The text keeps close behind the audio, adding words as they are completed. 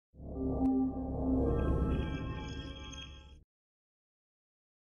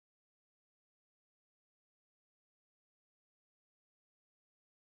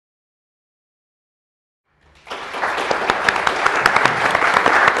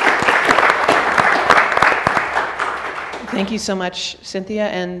Thank you so much, Cynthia,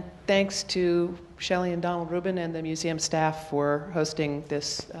 and thanks to Shelley and Donald Rubin and the museum staff for hosting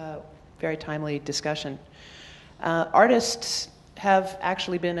this very timely discussion. Artists have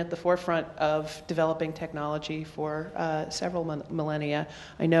actually been at the forefront of developing technology for several millennia.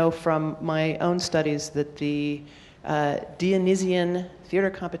 I know from my own studies that the Dionysian theater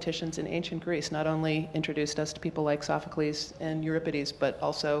competitions in ancient Greece not only introduced us to people like Sophocles and Euripides, but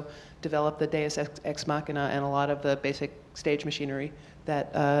also developed the Deus ex machina and a lot of the basic stage machinery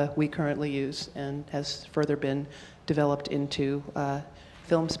that we currently use, and has further been developed into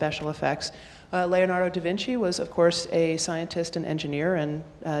film special effects. Leonardo da Vinci was, of course, a scientist and engineer, and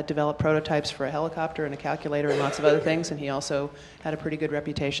developed prototypes for a helicopter and a calculator and lots of other things, and he also had a pretty good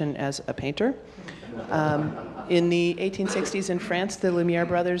reputation as a painter. In the 1860s in France, the Lumiere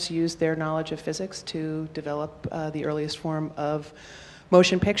brothers used their knowledge of physics to develop the earliest form of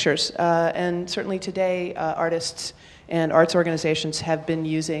motion pictures. And certainly today, artists and arts organizations have been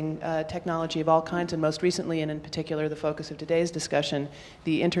using technology of all kinds, and most recently, and in particular the focus of today's discussion,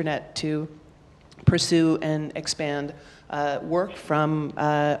 the internet, to pursue and expand work from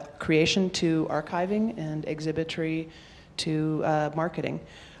creation to archiving and exhibitry to marketing.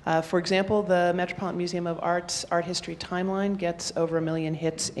 For example, the Metropolitan Museum of Art's Art History Timeline gets over 1 million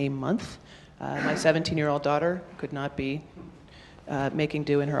hits a month. My 17-year-old daughter could not be making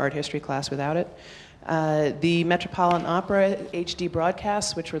do in her art history class without it. The Metropolitan Opera HD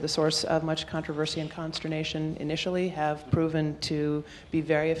broadcasts, which were the source of much controversy and consternation initially, have proven to be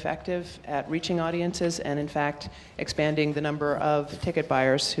very effective at reaching audiences and, in fact, expanding the number of ticket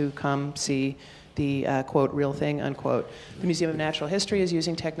buyers who come see the, quote, real thing, unquote. The Museum of Natural History is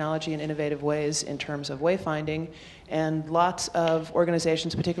using technology in innovative ways in terms of wayfinding, and lots of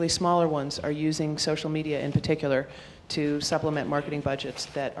organizations, particularly smaller ones, are using social media in particular to supplement marketing budgets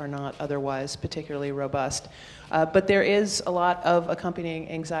that are not otherwise particularly robust. But there is a lot of accompanying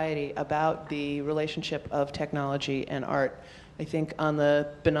anxiety about the relationship of technology and art. I think on the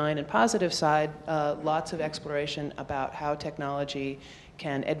benign and positive side, lots of exploration about how technology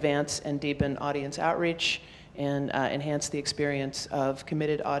can advance and deepen audience outreach and enhance the experience of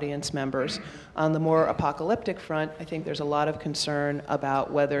committed audience members. On the more apocalyptic front, I think there's a lot of concern about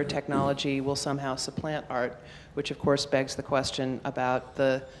whether technology will somehow supplant art, which of course begs the question about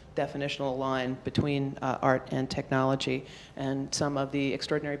the definitional line between art and technology. And some of the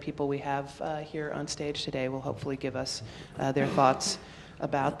extraordinary people we have here on stage today will hopefully give us their thoughts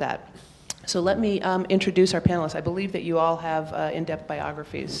about that. So let me introduce our panelists. I believe that you all have in-depth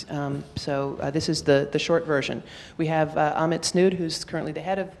biographies. So this is the short version. We have Amit Snood, who's currently the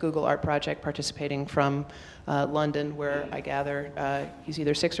head of Google Art Project, participating from London, where I gather he's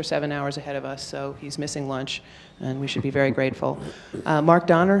either 6 or 7 hours ahead of us, so he's missing lunch, and we should be very grateful. Mark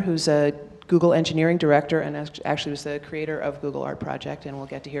Donner, who's a Google engineering director and actually was the creator of Google Art Project, and we'll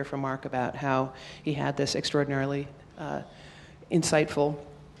get to hear from Mark about how he had this extraordinarily insightful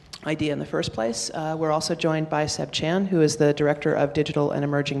idea in the first place. We're also joined by Seb Chan, who is the Director of Digital and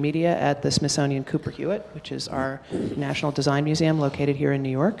Emerging Media at the Smithsonian Cooper-Hewitt, which is our National Design Museum located here in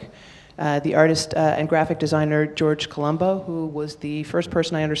New York. The artist and graphic designer Jorge Colombo, who was the first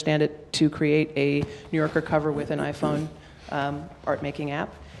person, I understand it, to create a New Yorker cover with an iPhone art-making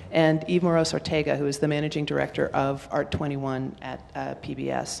app. And Eve Moros Ortega, who is the managing director of Art 21 at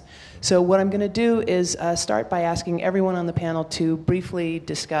PBS. So what I'm going to do is start by asking everyone on the panel to briefly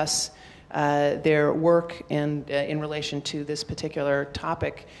discuss their work and in relation to this particular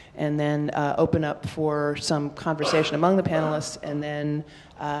topic, and then open up for some conversation among the panelists, and then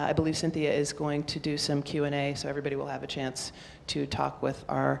I believe Cynthia is going to do some Q&A, so everybody will have a chance to talk with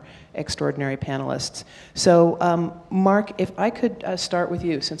our extraordinary panelists. So, Mark, if I could start with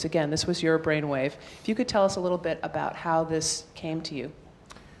you, since again, this was your brainwave, if you could tell us a little bit about how this came to you.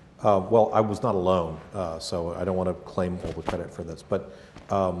 Well, I was not alone, so I don't want to claim all the credit for this, but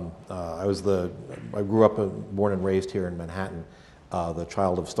I grew up, born and raised here in Manhattan, the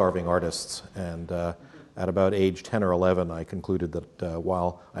child of starving artists, and at about age 10 or 11, I concluded that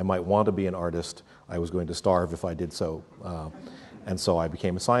while I might want to be an artist, I was going to starve if I did so. And so I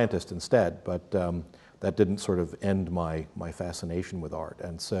became a scientist instead, but that didn't sort of end my fascination with art.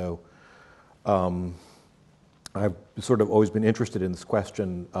 And so I've sort of always been interested in this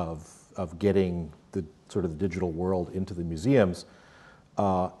question of getting the sort of the digital world into the museums.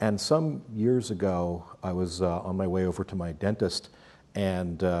 And some years ago, I was on my way over to my dentist,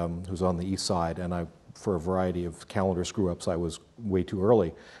 and who's on the east side, and for a variety of calendar screw-ups, I was way too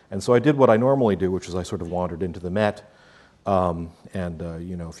early. And so I did what I normally do, which is I sort of wandered into the Met,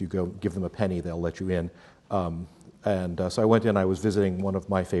 if you go give them a penny, they'll let you in. So I went in, I was visiting one of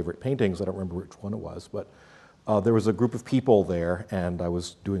my favorite paintings, I don't remember which one it was, but there was a group of people there, and I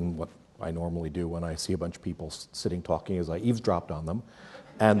was doing what I normally do when I see a bunch of people sitting talking, as I eavesdropped on them.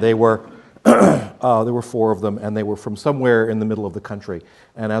 And they were, there were 4 of them, and they were from somewhere in the middle of the country.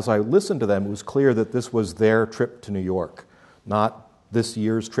 And as I listened to them, it was clear that this was their trip to New York, not this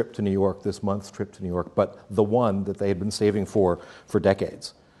year's trip to New York, this month's trip to New York, but the one that they had been saving for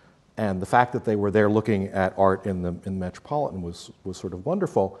decades. And the fact that they were there looking at art in the Metropolitan was sort of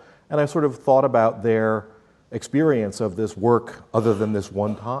wonderful. And I sort of thought about their experience of this work other than this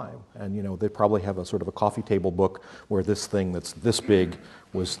one time. And, you know, they probably have a sort of a coffee table book where this thing that's this big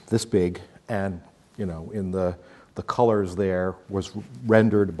was this big, and, you know, in the colors there was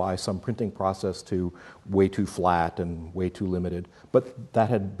rendered by some printing process to way too flat and way too limited. But that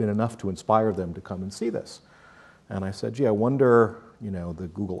had been enough to inspire them to come and see this. And I said, gee, I wonder, you know, the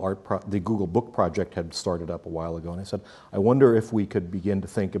Google Book Project had started up a while ago, and I said, I wonder if we could begin to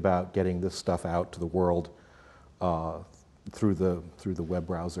think about getting this stuff out to the world through the web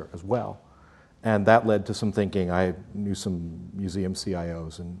browser as well. And that led to some thinking. I knew some museum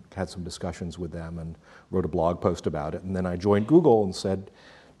CIOs and had some discussions with them and wrote a blog post about it. And then I joined Google and said,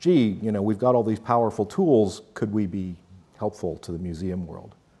 gee, you know, we've got all these powerful tools. Could we be helpful to the museum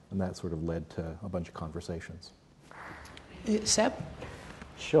world? And that sort of led to a bunch of conversations. Seb?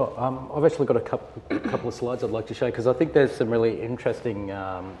 Sure. I've actually got a couple of slides I'd like to show, because I think there's some really interesting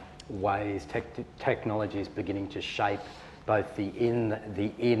ways technology is beginning to shape both the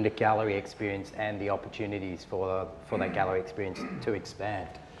in-gallery experience and the opportunities for that gallery experience to expand.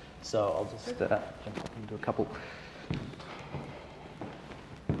 So I'll just jump up into a couple.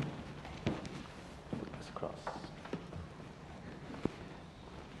 Put this across.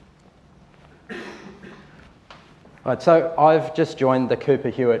 All right, so I've just joined the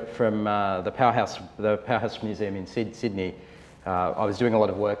Cooper-Hewitt from the Powerhouse Museum in Sydney. I was doing a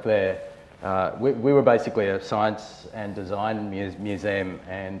lot of work there. We were basically a science and design museum,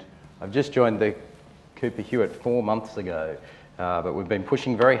 and I've just joined the Cooper-Hewitt 4 months ago, but we've been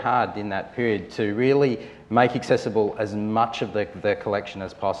pushing very hard in that period to really make accessible as much of the collection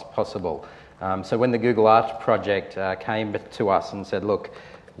as possible. So when the Google Art project came to us and said, look,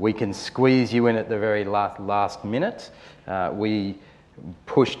 we can squeeze you in at the very last minute, we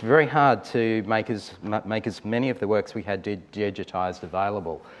pushed very hard to make as many of the works we had digitized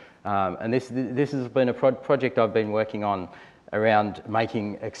available. And this has been a project I've been working on around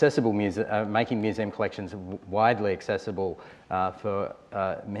making museum collections widely accessible for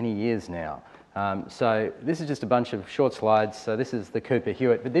many years now. So this is just a bunch of short slides. So this is the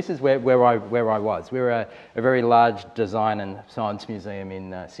Cooper-Hewitt, but this is where I was. We're a very large design and science museum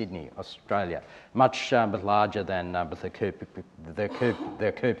in Sydney, Australia, much but larger than the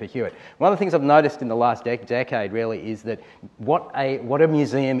Cooper-Hewitt. One of the things I've noticed in the last decade really is that what a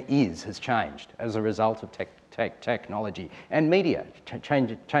museum has changed as a result of technology and media,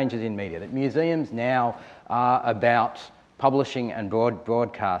 changes in media. That museums now are about publishing and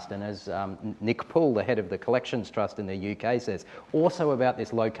broadcast, and as Nick Poole, the head of the Collections Trust in the UK, says, also about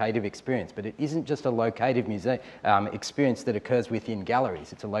this locative experience. But it isn't just a locative experience that occurs within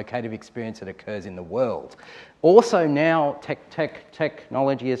galleries. It's a locative experience that occurs in the world. Also now,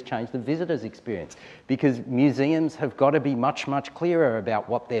 technology has changed the visitor's experience, because museums have got to be much clearer about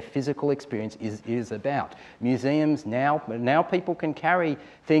what their physical experience is about. Museums now people can carry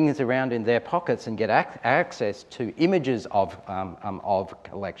things around in their pockets and get access to images of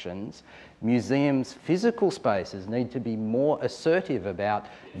collections. Museums' physical spaces need to be more assertive about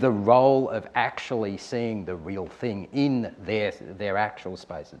the role of actually seeing the real thing in their actual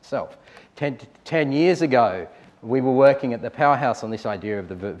space itself. 10 years ago, we were working at the Powerhouse on this idea of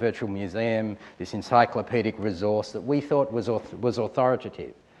the virtual museum, this encyclopedic resource that we thought was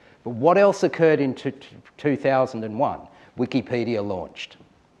authoritative. But what else occurred in 2001? Wikipedia launched.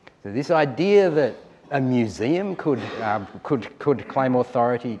 So this idea that a museum could claim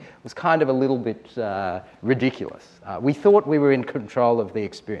authority was kind of a little bit ridiculous. We thought we were in control of the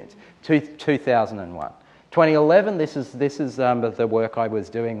experience. 2001. 2011, this is the work I was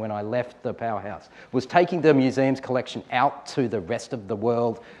doing when I left the Powerhouse, was taking the museum's collection out to the rest of the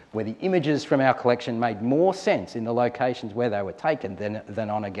world, where the images from our collection made more sense in the locations where they were taken than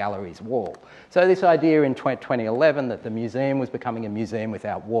on a gallery's wall. So this idea in 2011 that the museum was becoming a museum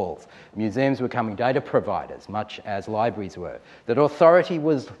without walls. Museums were becoming data providers, much as libraries were. That authority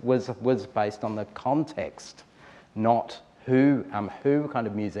was based on the context, not who kind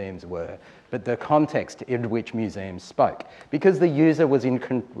of museums were, but the context in which museums spoke, because the user was in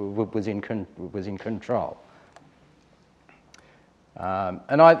control.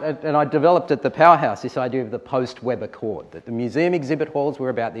 And I developed at the Powerhouse this idea of the post-web accord, that the museum exhibit halls were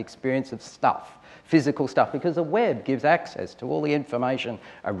about the experience of stuff, physical stuff, because the web gives access to all the information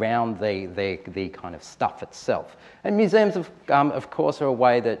around the kind of stuff itself. And museums, of course, are a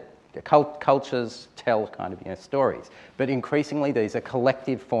way that cultures tell kind of stories, but increasingly these are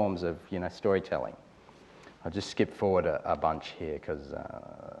collective forms of storytelling. I'll just skip forward a bunch here because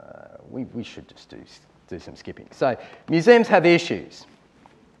we should just do some skipping. So museums have issues,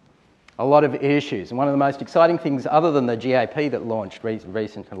 a lot of issues, and one of the most exciting things other than the GAP that launched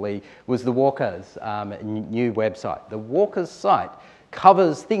recently was the Walker's new website. The Walker's site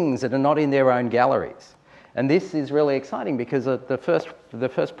covers things that are not in their own galleries. And this is really exciting because the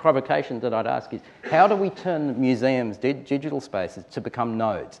first provocation that I'd ask is, how do we turn museums, digital spaces, to become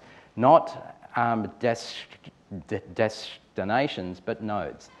nodes? Not destinations, but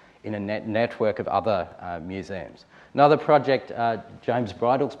nodes in a network of other museums. Another project, James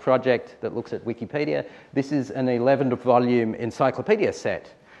Bridle's project that looks at Wikipedia. This is an 11-volume encyclopedia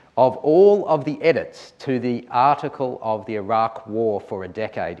set of all of the edits to the article of the Iraq War for a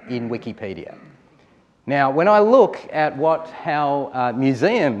decade in Wikipedia. Now, when I look at how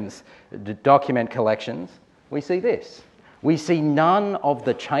museums document collections, we see this. We see none of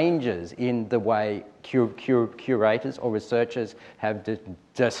the changes in the way curators or researchers have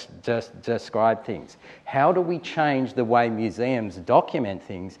described things. How do we change the way museums document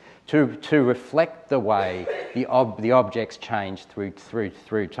things to reflect the way the objects change through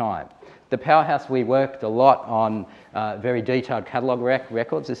time? The Powerhouse, we worked a lot on very detailed catalogue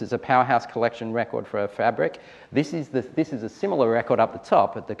records. This is a Powerhouse collection record for a fabric. This is a similar record up the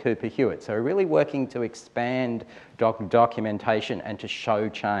top at the Cooper-Hewitt. So we're really working to expand documentation and to show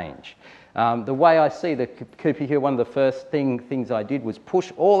change. The way I see the Cooper-Hewitt, one of the first things I did was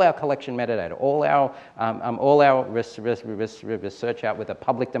push all our collection metadata, all our research out with a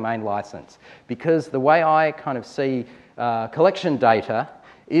public domain license. Because the way I kind of see collection data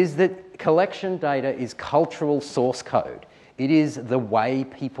is that collection data is cultural source code. It is the way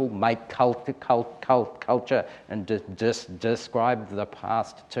people make culture and describe the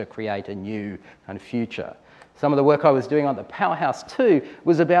past to create a new kind of future. Some of the work I was doing on the Powerhouse too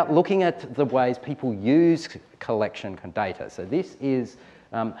was about looking at the ways people use collection data. So this is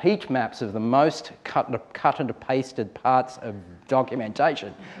heat maps of the most cut and pasted parts of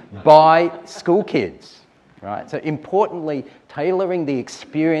documentation by school kids. Right? So importantly, tailoring the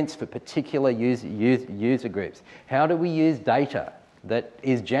experience for particular user groups. How do we use data that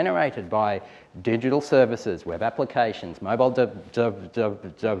is generated by digital services, web applications, mobile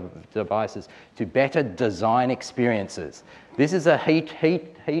devices to better design experiences? This is a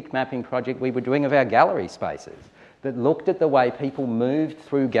heat mapping project we were doing of our gallery spaces that looked at the way people moved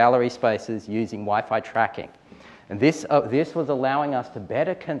through gallery spaces using Wi-Fi tracking. And this was allowing us to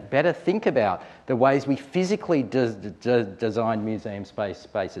better think about the ways we physically design museum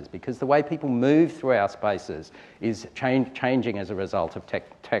spaces, because the way people move through our spaces is changing as a result of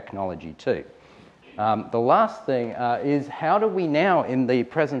technology too. The last thing is, how do we now, in the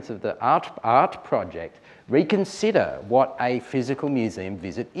presence of the art project, reconsider what a physical museum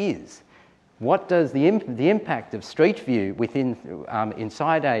visit is? What does the impact of Street View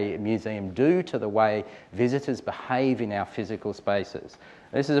inside a museum do to the way visitors behave in our physical spaces?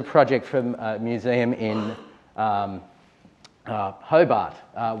 This is a project from a museum in Hobart,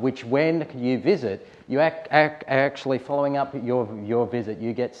 which when you visit, you actually following up your visit,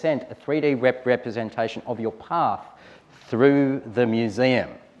 you get sent a 3D representation of your path through the museum.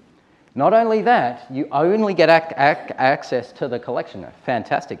 Not only that, you only get access to the collection, a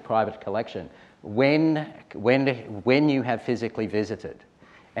fantastic private collection, when you have physically visited.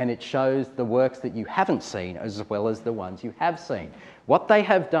 And it shows the works that you haven't seen as well as the ones you have seen. What they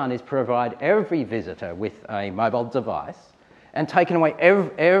have done is provide every visitor with a mobile device and taken away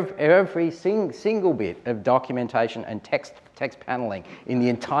every single bit of documentation and text paneling in the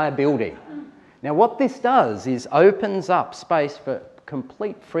entire building. Now what this does is opens up space for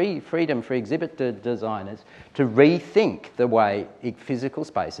complete freedom for exhibit designers to rethink the way physical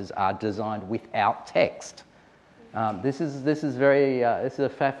spaces are designed without text. This is a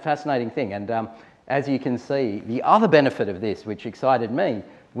fascinating thing, and as you can see, the other benefit of this, which excited me,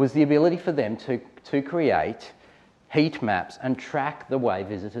 was the ability for them to create heat maps and track the way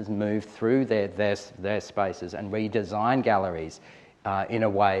visitors move through their spaces and redesign galleries in a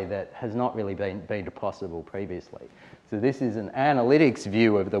way that has not really been possible previously. So this is an analytics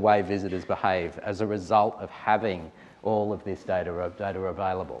view of the way visitors behave as a result of having all of this data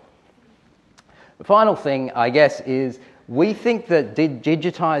available. The final thing, I guess, is we think that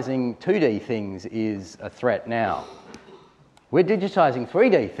digitizing 2D things is a threat now. We're digitizing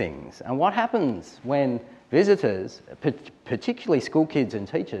 3D things. And what happens when visitors, particularly school kids and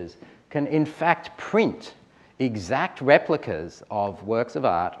teachers, can in fact print exact replicas of works of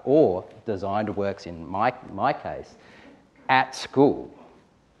art or designed works, in my case, at school?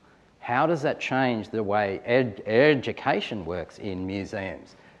 How does that change the way education works in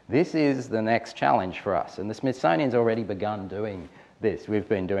museums? This is the next challenge for us, and the Smithsonian's already begun doing this. We've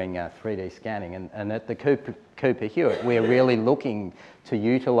been doing 3D scanning, and at the Cooper-Hewitt, we're really looking to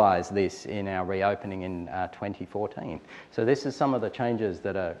utilise this in our reopening in 2014. So this is some of the changes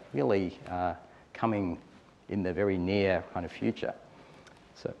that are really coming in the very near kind of future.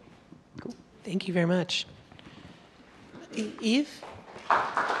 So, cool. Thank you very much. Eve?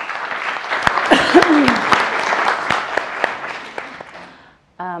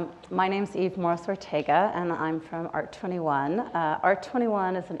 My name's Eve Morris-Ortega, and I'm from Art21.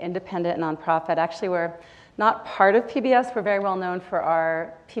 Art21 is an independent nonprofit. Actually, we're not part of PBS. We're very well known for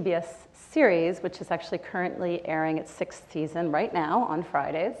our PBS series, which is actually currently airing its 6th season right now on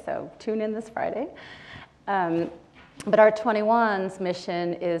Fridays, so tune in this Friday. But Art21's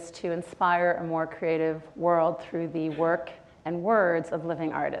mission is to inspire a more creative world through the work and words of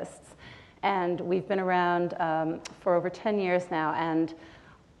living artists. And we've been around for over 10 years now, and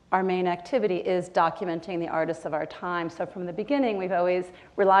our main activity is documenting the artists of our time. So from the beginning, we've always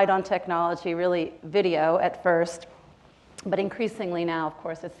relied on technology, really video at first, but increasingly now, of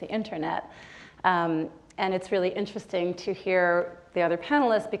course, it's the internet. And it's really interesting to hear the other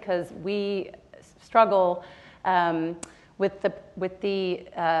panelists, because we struggle with the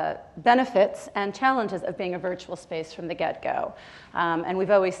benefits and challenges of being a virtual space from the get-go. And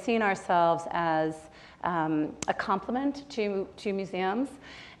we've always seen ourselves as a complement to museums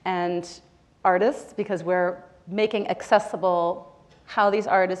and artists, because we're making accessible how these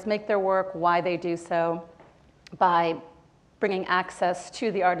artists make their work, why they do so, by bringing access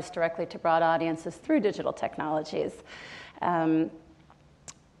to the artists directly to broad audiences through digital technologies. Art21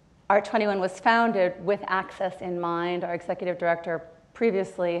 was founded with access in mind. Our executive director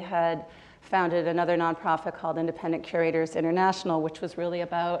previously had founded another nonprofit called Independent Curators International, which was really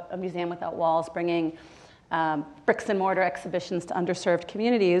about a museum without walls, bringing bricks and mortar exhibitions to underserved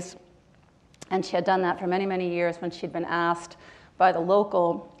communities. And she had done that for many, many years when she'd been asked by the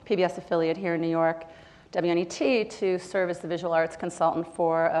local PBS affiliate here in New York, WNET, to serve as the visual arts consultant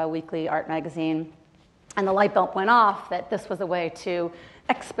for a weekly art magazine. And the light bulb went off that this was a way to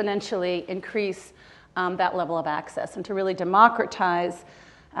exponentially increase that level of access and to really democratize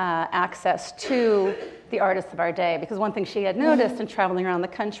access to the artists of our day. Because one thing she had noticed in traveling around the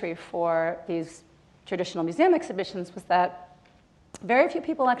country for these traditional museum exhibitions was that very few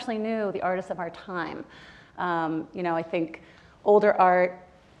people actually knew the artists of our time. I think older art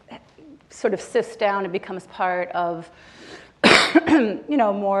sort of sifts down and becomes part of,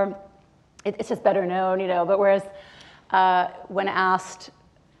 more, it's just better known, but whereas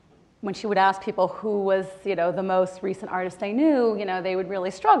when she would ask people who was, the most recent artist they knew, they would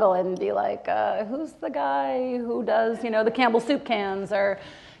really struggle and be like, who's the guy who does, the Campbell soup cans, or,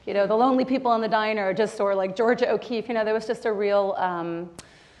 the lonely people in the diner, or like Georgia O'Keeffe. There was just a real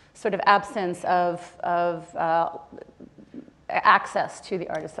sort of absence of access to the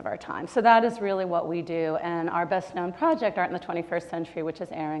artists of our time. So that is really what we do. And our best known project, Art in the 21st Century, which is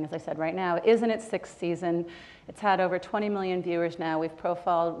airing, as I said, right now, is in its 6th season. It's had over 20 million viewers now. We've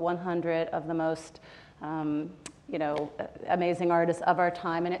profiled 100 of the most amazing artists of our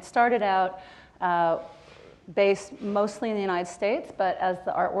time. And it started out based mostly in the United States, but as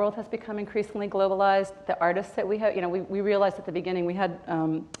the art world has become increasingly globalized, the artists that we have, we realized at the beginning we had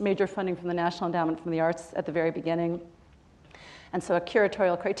major funding from the National Endowment for the Arts at the very beginning. And so a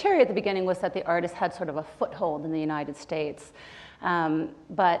curatorial criteria at the beginning was that the artist had sort of a foothold in the United States.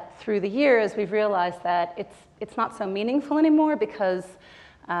 But through the years, we've realized that it's not so meaningful anymore, because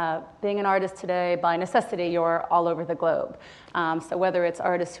being an artist today, by necessity, you're all over the globe. So whether it's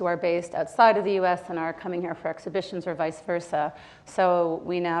artists who are based outside of the US and are coming here for exhibitions, or vice versa. So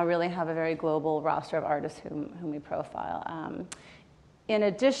we now really have a very global roster of artists whom we profile. In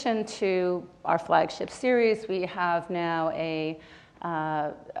addition to our flagship series, we have now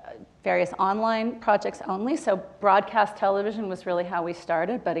various online projects only. So broadcast television was really how we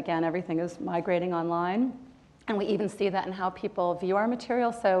started, but again, everything is migrating online. And we even see that in how people view our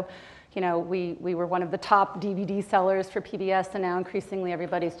material. So, we were one of the top DVD sellers for PBS, and now increasingly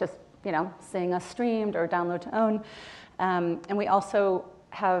everybody's just, seeing us streamed or download to own. And we also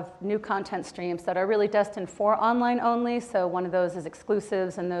have new content streams that are really destined for online only. So one of those is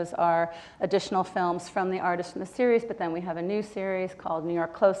exclusives, and those are additional films from the artists in the series. But then we have a new series called New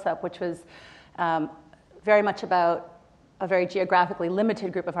York Close-Up, which was very much about a very geographically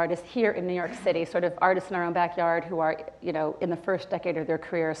limited group of artists here in New York City, sort of artists in our own backyard who are, in the first decade of their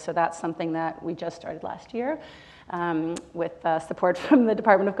careers. So that's something that we just started last year with support from the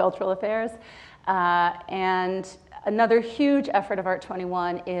Department of Cultural Affairs. And another huge effort of Art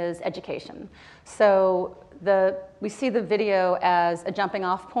 21 is education. So we see the video as a jumping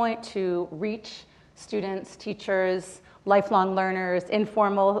off point to reach students, teachers, lifelong learners,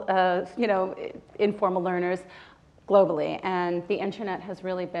 informal learners globally. And the internet has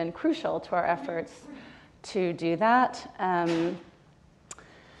really been crucial to our efforts to do that. And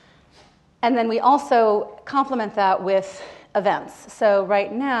then we also complement that with events. So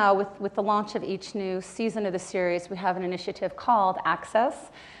right now, with the launch of each new season of the series, we have an initiative called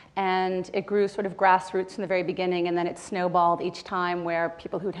Access. And it grew sort of grassroots from the very beginning, and then it snowballed each time where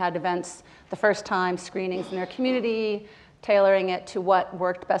people who'd had events the first time, screenings in their community, tailoring it to what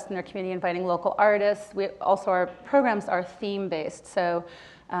worked best in their community, inviting local artists. Our programs are theme-based. So,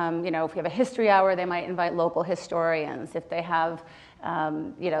 if we have a history hour, they might invite local historians. If they have,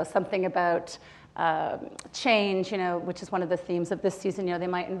 something about change, which is one of the themes of this season, they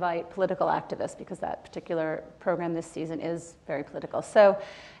might invite political activists because that particular program this season is very political. So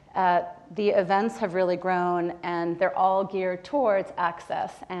the events have really grown, and they're all geared towards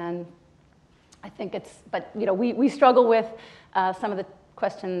access. And I think we struggle with some of the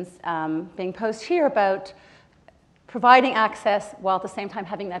questions being posed here about providing access while at the same time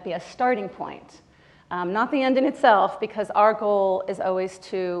having that be a starting point. Not the end in itself, because our goal is always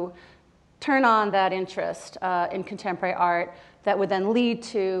to turn on that interest in contemporary art that would then lead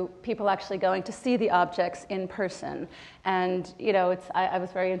to people actually going to see the objects in person. And I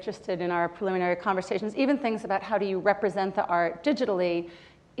was very interested in our preliminary conversations, even things about how do you represent the art digitally.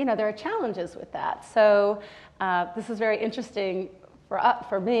 There are challenges with that. So this is very interesting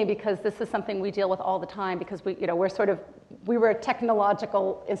for me, because this is something we deal with all the time, because we were a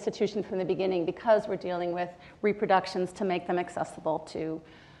technological institution from the beginning, because we're dealing with reproductions to make them accessible to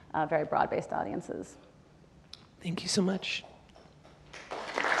very broad-based audiences. Thank you so much.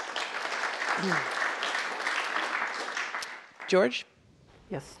 George?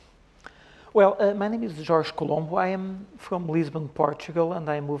 Yes. Well, my name is Jorge Colombo. I am from Lisbon, Portugal, and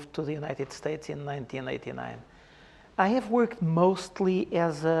I moved to the United States in 1989. I have worked mostly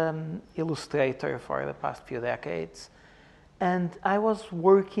as an illustrator for the past few decades, and I was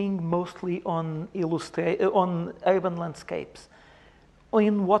working mostly on urban landscapes,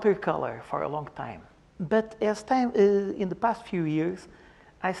 in watercolor for a long time. But as time, in the past few years,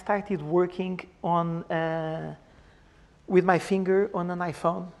 I started working on with my finger on an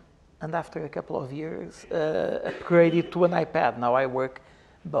iPhone, and after a couple of years, upgraded to an iPad. Now I work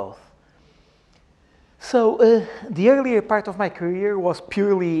both. So the earlier part of my career was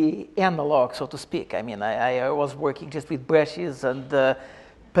purely analog, so to speak. I mean, I was working just with brushes and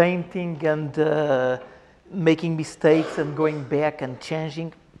painting and making mistakes and going back and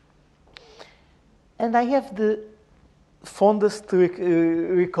changing. And I have the fondest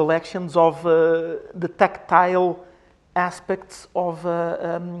recollections of the tactile aspects of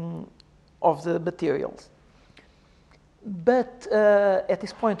the materials. But at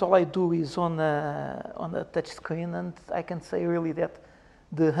this point, all I do is on a touch screen, and I can say really that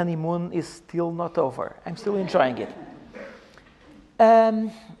the honeymoon is still not over. I'm still enjoying it.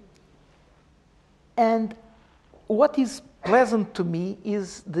 And what is pleasant to me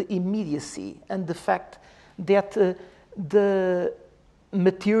is the immediacy and the fact that the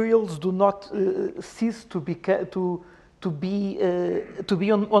materials do not cease to be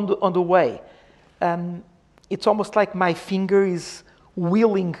on the way. It's almost like my finger is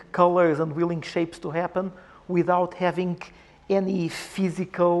willing colors and willing shapes to happen without having any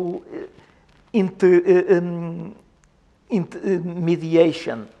physical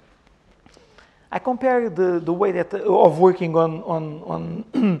mediation. I compare the way that of working on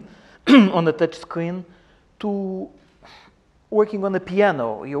on a touch screen to working on a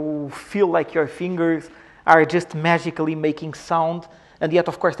piano. You feel like your fingers are just magically making sound, and yet,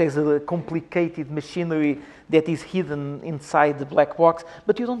 of course, there's a complicated machinery that is hidden inside the black box,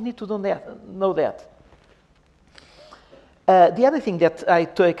 but you don't need to know that. The other thing that I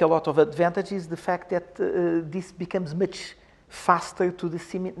take a lot of advantage is the fact that this becomes much faster to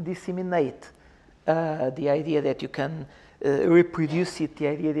disseminate. The idea that you can reproduce it, the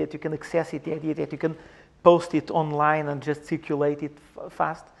idea that you can access it, the idea that you can post it online and just circulate it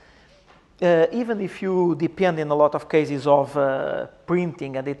fast. Even if you depend in a lot of cases of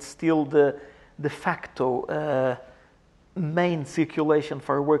printing, and it's still the de facto main circulation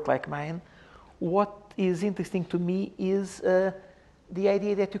for a work like mine, what is interesting to me is the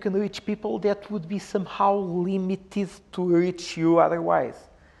idea that you can reach people that would be somehow limited to reach you otherwise,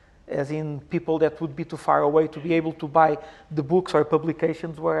 as in people that would be too far away to be able to buy the books or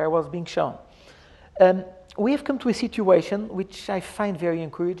publications where I was being shown. We have come to a situation which I find very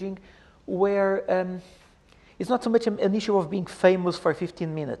encouraging, where it's not so much an issue of being famous for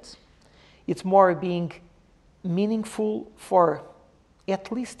 15 minutes. It's more being meaningful for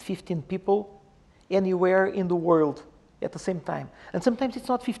at least 15 people anywhere in the world at the same time. And sometimes it's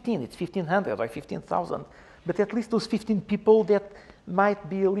not 15, it's 1,500 or 15,000. But at least those 15 people that might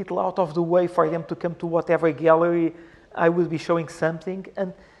be a little out of the way for them to come to whatever gallery I will be showing something.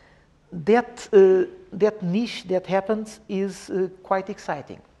 And that niche that happens is quite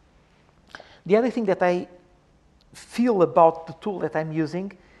exciting. The other thing that I feel about the tool that I'm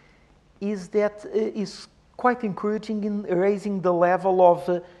using is that is quite encouraging in raising the level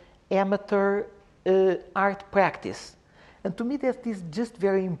of amateur art practice. And to me that is just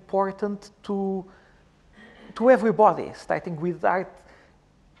very important to everybody, starting with art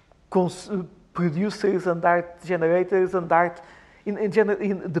producers and art generators and art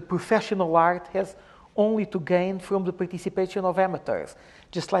in the professional art has only to gain from the participation of amateurs,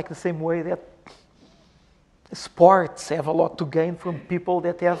 just like the same way that sports have a lot to gain from people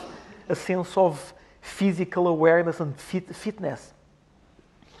that have a sense of physical awareness and fitness.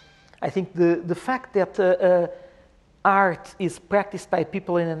 I think the fact that art is practiced by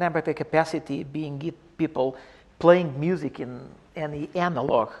people in an amateur capacity, being it people playing music in any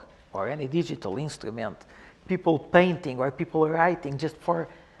analog or any digital instrument, people painting or people writing just for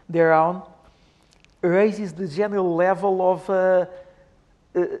their own, raises the general level of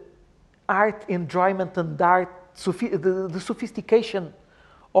art enjoyment and the sophistication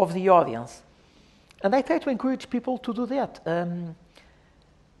of the audience. And I try to encourage people to do that.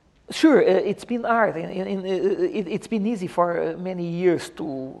 Sure, it's been hard. It's been easy for many years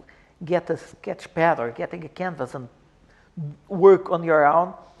to get a sketch pad or getting a canvas and work on your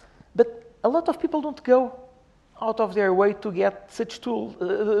own. But a lot of people don't go out of their way to get such tools,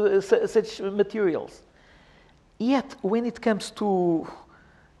 such materials. Yet, when it comes to,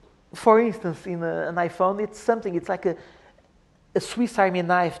 for instance, in an iPhone, it's like a Swiss Army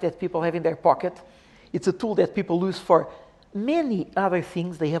knife that people have in their pocket. It's a tool that people use for many other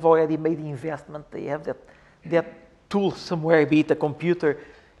things. They have already made the investment. They have that tool somewhere, be it a computer,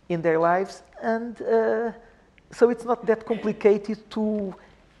 in their lives. And so it's not that complicated to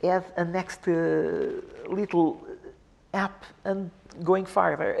add a next little app and going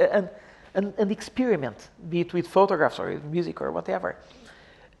farther and experiment, be it with photographs or with music or whatever.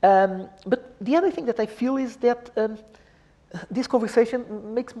 But the other thing that I feel is that this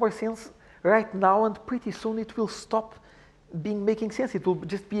conversation makes more sense right now, and pretty soon it will stop making sense. It will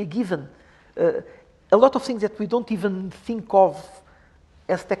just be a given. A lot of things that we don't even think of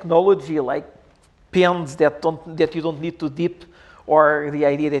as technology, like pens that you don't need to dip, or the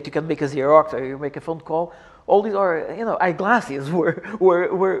idea that you can make a Xerox or you make a phone call. All these are, eyeglasses were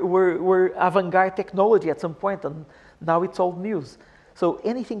avant-garde technology at some point, and now it's old news. So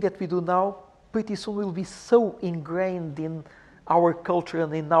anything that we do now, pretty soon will be so ingrained in our culture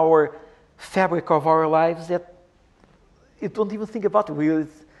and in our fabric of our lives that you don't even think about it.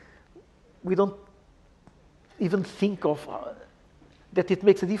 We don't even think of that it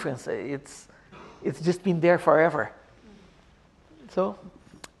makes a difference. It's just been there forever. So,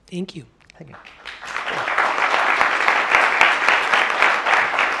 Thank you. thank you.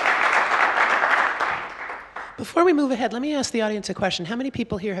 Before we move ahead, let me ask the audience a question. How many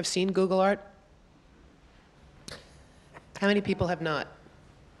people here have seen Google Art? How many people have not?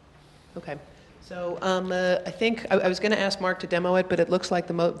 Okay. So I think I was going to ask Mark to demo it, but it looks like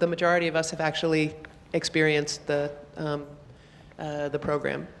the majority of us have actually experienced the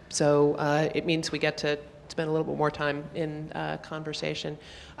program. So it means we get to spend a little bit more time in conversation.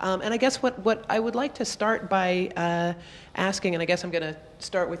 And I guess what I would like to start by asking, and I guess I'm going to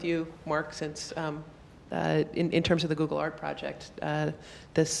start with you, Mark, since in terms of the Google Art project,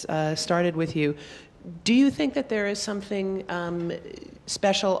 this started with you. Do you think that there is something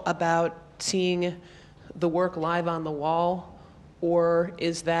special about seeing the work live on the wall, or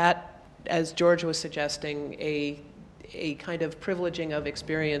is that, as George was suggesting, a kind of privileging of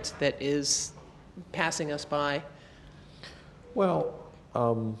experience that is passing us by? Well,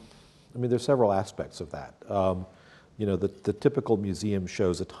 there's several aspects of that. The typical museum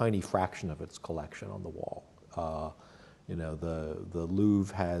shows a tiny fraction of its collection on the wall. The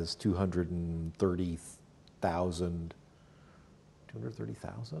Louvre has 230,000.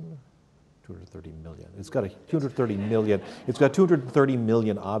 230 million. It's got 230 million. It's got 230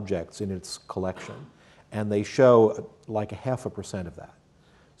 million objects in its collection, and they show like 0.5% of that.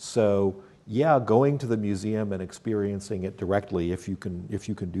 So yeah, going to the museum and experiencing it directly, if you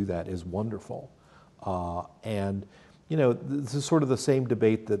can do that, is wonderful. And you know, this is sort of the same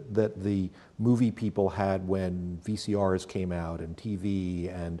debate that the movie people had when VCRs came out and TV,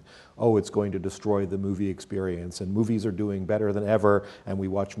 and oh, it's going to destroy the movie experience, and movies are doing better than ever, and we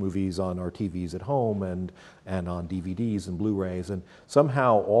watch movies on our TVs at home and on DVDs and Blu-rays, and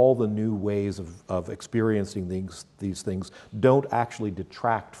somehow all the new ways of experiencing these things don't actually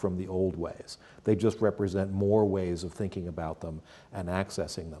detract from the old ways. They just represent more ways of thinking about them and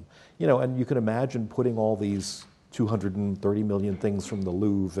accessing them. You know, and you can imagine putting all these 230 million things from the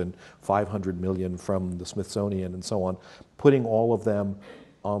Louvre and 500 million from the Smithsonian and so on, putting all of them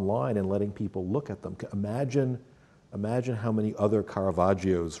online and letting people look at them. Imagine how many other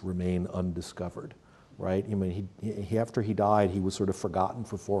Caravaggios remain undiscovered, right? I mean, he after he died, he was sort of forgotten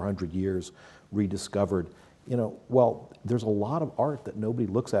for 400 years, rediscovered. You know, well, there's a lot of art that nobody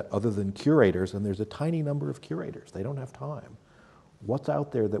looks at other than curators, and there's a tiny number of curators. They don't have time. What's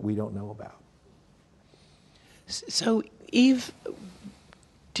out there that we don't know about? So, Eve,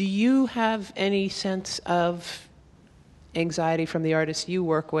 do you have any sense of anxiety from the artists you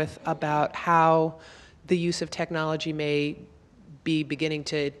work with about how the use of technology may be beginning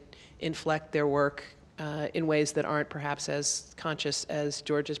to inflect their work in ways that aren't perhaps as conscious as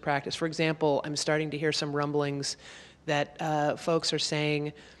George's practice? For example, I'm starting to hear some rumblings that folks are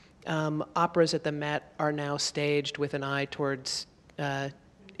saying operas at the Met are now staged with an eye towards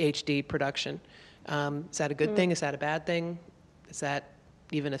HD production. Is that a good thing? Is that a bad thing? Is that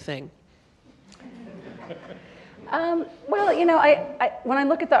even a thing? Well, you know, when I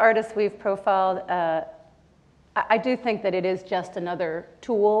look at the artists we've profiled, I do think that it is just another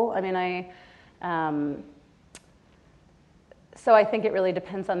tool. I mean, so I think it really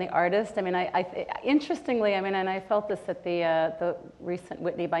depends on the artist. I mean, interestingly, I mean, and I felt this at the recent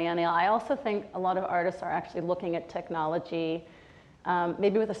Whitney Biennial, I also think a lot of artists are actually looking at technology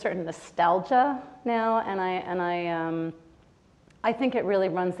maybe with a certain nostalgia now, and I think it really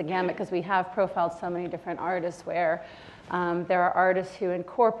runs the gamut because we have profiled so many different artists where there are artists who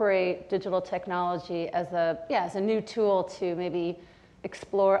incorporate digital technology as a new tool to maybe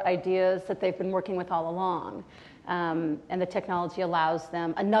explore ideas that they've been working with all along, and the technology allows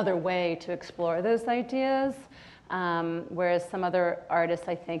them another way to explore those ideas, whereas some other artists,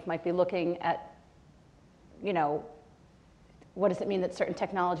 I think, might be looking at, you know, what does it mean that certain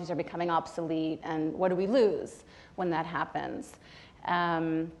technologies are becoming obsolete, and what do we lose when that happens?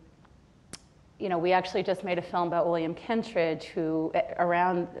 You know, we actually just made a film about William Kentridge, who,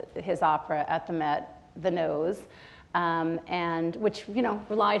 around his opera at the Met, The Nose, and which, you know,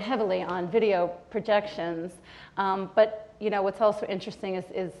 relied heavily on video projections. But, you know, what's also interesting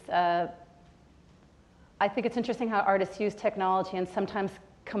is I think it's interesting how artists use technology and sometimes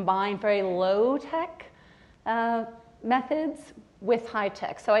combine very low-tech methods with high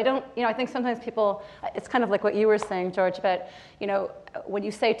tech. So I don't, you know, I think sometimes people, it's kind of like what you were saying, George, about, you know, when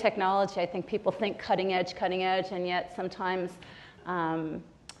you say technology, I think people think cutting edge, and yet sometimes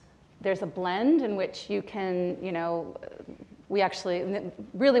there's a blend in which you can, you know, we actually,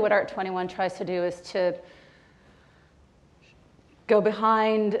 really what Art 21 tries to do is to go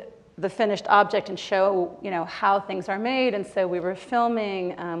behind the finished object and show, you know, how things are made. And so we were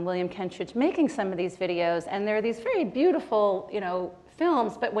filming William Kentridge making some of these videos, and there are these very beautiful, you know,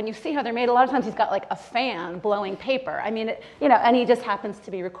 films, but when you see how they're made, a lot of times he's got like a fan blowing paper. I mean, you know, and he just happens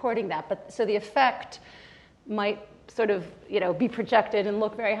to be recording that. But so the effect might sort of, you know, be projected and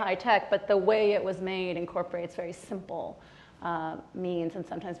look very high tech, but the way it was made incorporates very simple means, and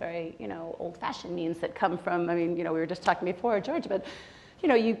sometimes very, you know, old-fashioned means that come from, I mean, you know, we were just talking before, George, but you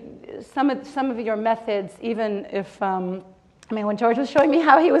know, some of your methods, even if, I mean, when George was showing me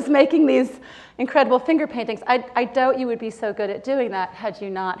how he was making these incredible finger paintings, I doubt you would be so good at doing that had you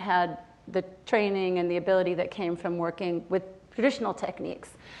not had the training and the ability that came from working with traditional techniques.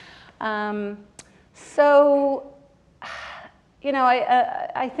 So, you know,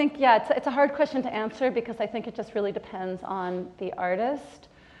 I think, yeah, it's a hard question to answer because I think it just really depends on the artist.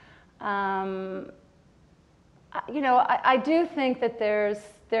 You know, I do think that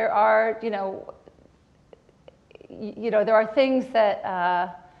there are, you know, there are things that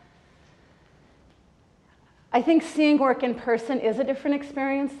I think seeing work in person is a different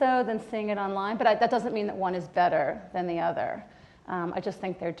experience, though, than seeing it online. But that doesn't mean that one is better than the other. I just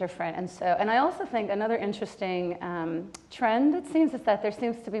think they're different. And I also think another interesting trend, it seems, is that there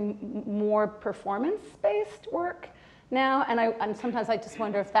seems to be more performance-based work now, and sometimes I just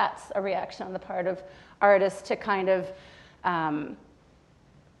wonder if that's a reaction on the part of artists to kind of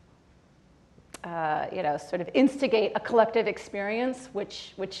sort of instigate a collective experience,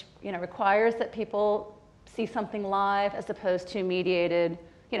 which requires that people see something live as opposed to mediated,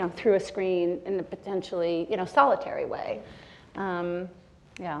 through a screen in a potentially, solitary way. So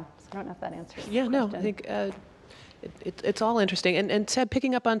I don't know if that answers the question. No, I think it's all interesting. And Seb,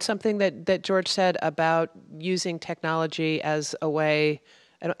 picking up on something that George said about using technology as a way,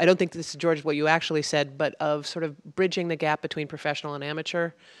 I don't think this is, George, what you actually said, but of sort of bridging the gap between professional and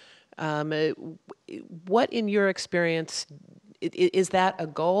amateur. What, in your experience, is that a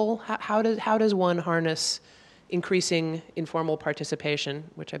goal? How does one harness increasing informal participation,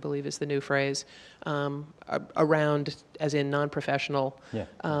 which I believe is the new phrase, around, as in non-professional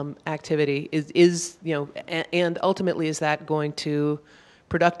activity? And ultimately, is that going to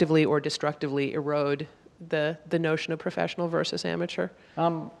productively or destructively erode the notion of professional versus amateur?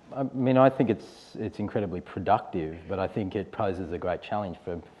 I think it's incredibly productive, but I think it poses a great challenge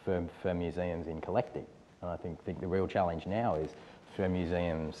for museums in collecting. And I think the real challenge now is for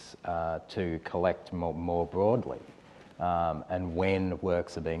museums to collect more broadly. And when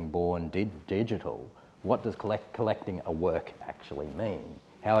works are being born digital, what does collecting a work actually mean?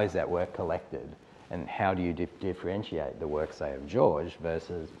 How is that work collected? And how do you differentiate the work, say, of George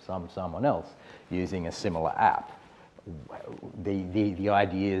versus someone else using a similar app? The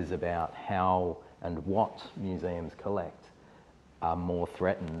ideas about how and what museums collect are more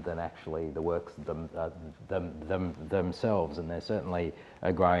threatened than actually the works themselves, and there's certainly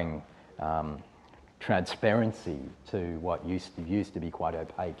a growing transparency to what used to be quite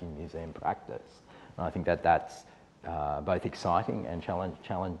opaque in museum practice. And I think that's both exciting and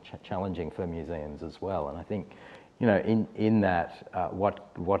challenging for museums as well. And I think, in that,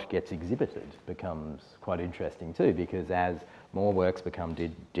 what gets exhibited becomes quite interesting too, because as more works become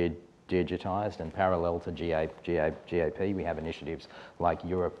digitized, and parallel to GAP, we have initiatives like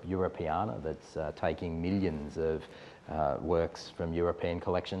Europeana that's taking millions of works from European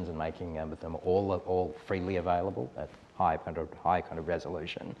collections and making them all freely available at high kind of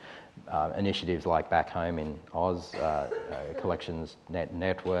resolution. Initiatives like back home in Oz, collections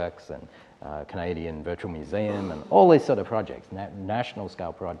networks, and Canadian Virtual Museum, and all these sort of projects, national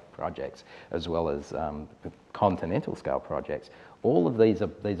scale projects, as well as continental scale projects. All of these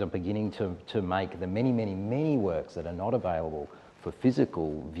are beginning to make the many works that are not available for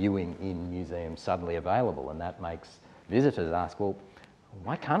physical viewing in museums suddenly available, and that makes visitors ask, well,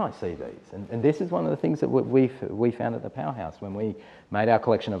 why can't I see these? And this is one of the things that we found at the Powerhouse when we made our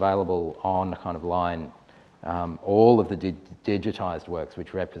collection available on kind of line. All of the digitised works,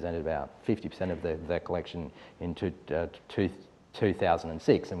 which represented about 50% of the collection in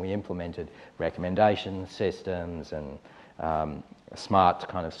 2006, and we implemented recommendation systems and smart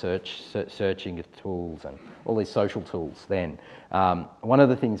kind of searching tools and all these social tools then. One of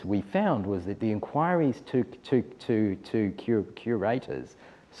the things we found was that the inquiries to curators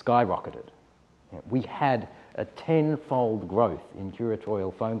skyrocketed. We had a 10-fold growth in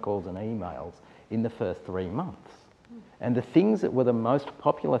curatorial phone calls and emails in the first 3 months. And the things that were the most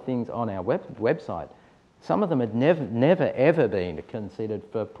popular things on our website, some of them had never ever been considered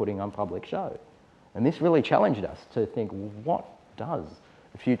for putting on public show. And this really challenged us to think, what does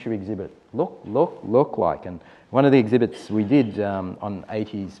a future exhibit look like? And one of the exhibits we did on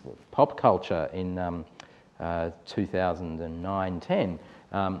 80s pop culture in 2009-10,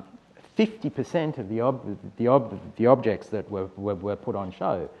 50% of the objects that were put on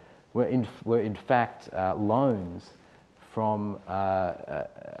show were in fact loans from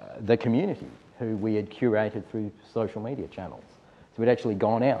the community who we had curated through social media channels. So we'd actually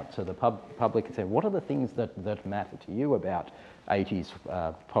gone out to the public and said, what are the things that matter to you about 80s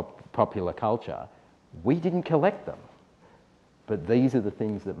popular culture? We didn't collect them, but these are the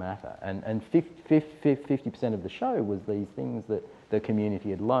things that matter. And 50% of the show was these things that the community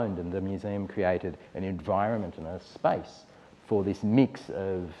had loaned, and the museum created an environment and a space for this mix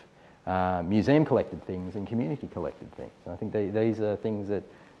of museum collected things and community collected things. And I think these are things that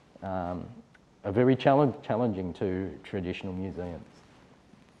are very challenging to traditional museums.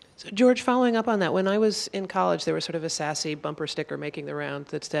 So George, following up on that, when I was in college, there was sort of a sassy bumper sticker making the round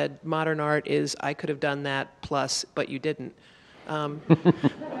that said, "Modern art is I could have done that plus, but you didn't."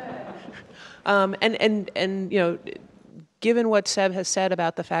 Given what Seb has said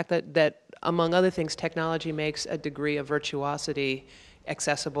about the fact that among other things, technology makes a degree of virtuosity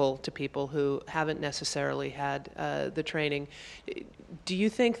accessible to people who haven't necessarily had the training, do you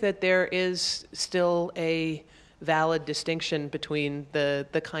think that there is still a valid distinction between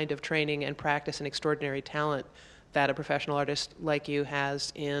the kind of training and practice and extraordinary talent that a professional artist like you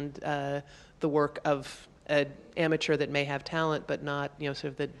has and the work of an amateur that may have talent but not, sort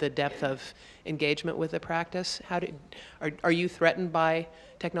of the depth of engagement with the practice? Are you threatened by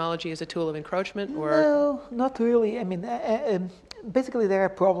technology as a tool of encroachment, or? No, not really. I mean, basically there are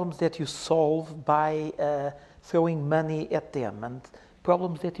problems that you solve by throwing money at them, and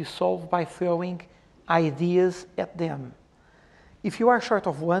problems that you solve by throwing ideas at them. If you are short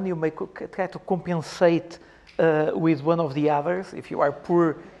of one, you may try to compensate with one of the others. If you are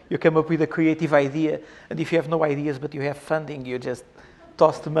poor, you come up with a creative idea, and if you have no ideas but you have funding, you just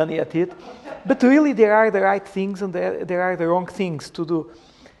toss the money at it. But really there are the right things and there are the wrong things to do.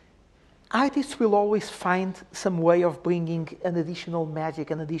 Artists will always find some way of bringing an additional magic,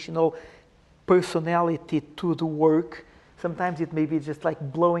 an additional personality to the work. Sometimes it may be just like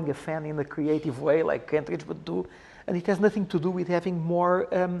blowing a fan in a creative way, like Kentridge would do, and it has nothing to do with having more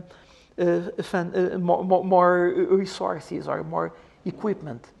more resources or more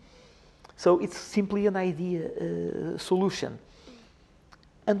equipment. So it's simply an idea solution.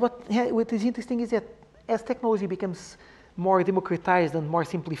 And what is interesting is that as technology becomes more democratized and more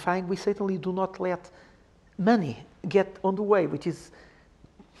simplifying, we certainly do not let money get on the way, which is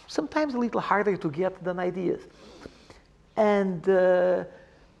sometimes a little harder to get than ideas. And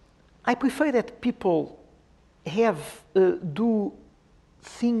I prefer that people do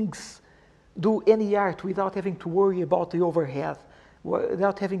any art without having to worry about the overhead,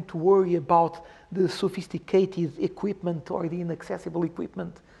 without having to worry about the sophisticated equipment or the inaccessible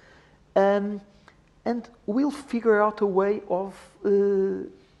equipment. And we'll figure out a way of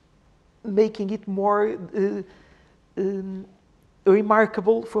making it more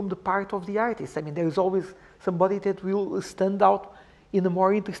remarkable from the part of the artist. I mean, there is always somebody that will stand out in a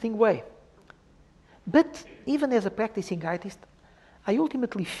more interesting way. But even as a practicing artist, I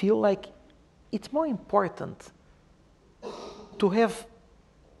ultimately feel like it's more important to have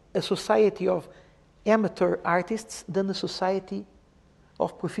a society of amateur artists than a society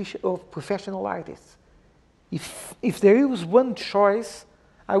of professional artists. If there is one choice,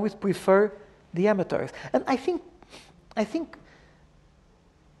 I would prefer the amateurs. And I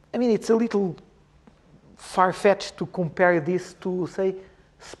mean, it's a little far-fetched to compare this to, say,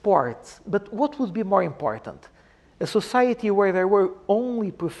 sports. But what would be more important? A society where there were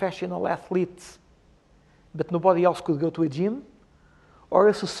only professional athletes, but nobody else could go to a gym? Or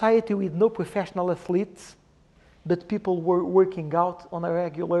a society with no professional athletes, but people were working out on a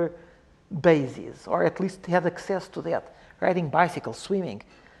regular basis, or at least had access to that, riding bicycles, swimming?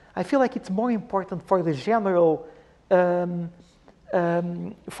 I feel like it's more important for the general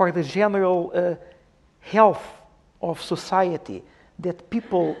health of society that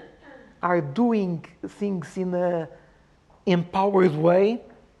people are doing things in an empowered way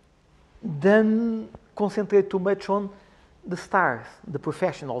than concentrate too much on the stars, the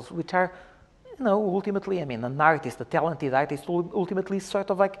professionals, which are, ultimately, I mean, an artist, a talented artist, ultimately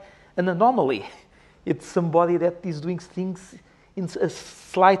sort of like an anomaly. It's somebody that is doing things in a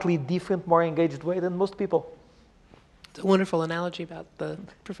slightly different, more engaged way than most people. It's a wonderful analogy about the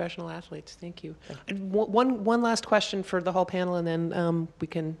professional athletes. Thank you. And one last question for the whole panel, and then we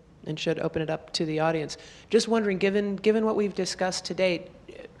can and should open it up to the audience. Just wondering, given what we've discussed to date,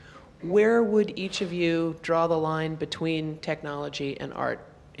 where would each of you draw the line between technology and art?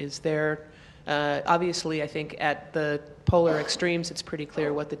 Is there, obviously, I think at the polar extremes, it's pretty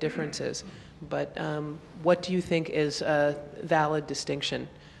clear what the difference is. But what do you think is a valid distinction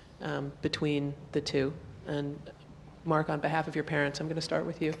between the two? And Mark, on behalf of your parents, I'm going to start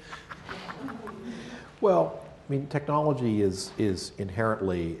with you. Well, I mean, technology is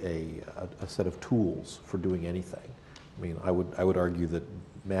inherently a set of tools for doing anything. I mean, I would argue that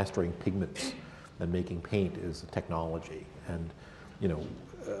mastering pigments and making paint is a technology, and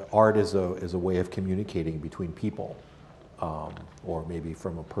art is a way of communicating between people, or maybe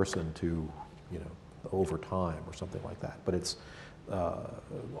from a person to over time or something like that. But it's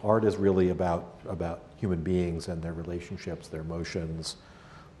art is really about human beings and their relationships, their emotions,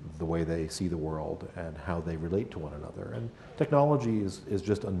 the way they see the world, and how they relate to one another. And technology is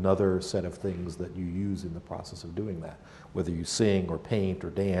just another set of things that you use in the process of doing that. Whether you sing or paint or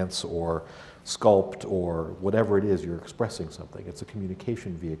dance or sculpt or whatever it is, you're expressing something. It's a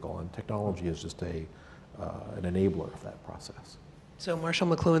communication vehicle, and technology is just an enabler of that process. So Marshall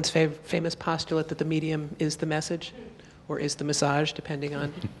McLuhan's famous postulate that the medium is the message, or is the massage, depending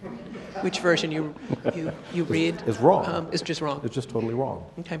on which version you read. Is wrong. Is just wrong. It's just totally wrong.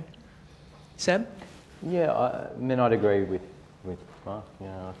 Okay. Seb? Yeah, I mean, I'd agree with Mark.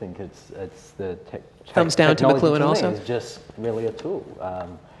 I think it's the thumbs down to McLuhan also. It's just really a tool.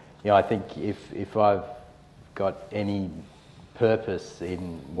 I think if I've got any purpose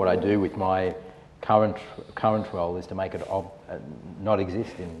in what I do with my current role is to make it not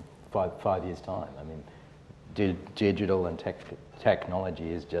exist in five years' time. I mean, digital and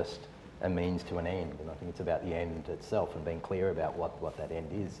technology is just a means to an end, and I think it's about the end itself and being clear about what that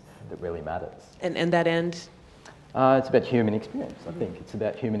end is that really matters. And that end? It's about human experience. I think it's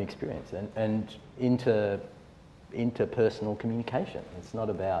about human experience and interpersonal communication. It's not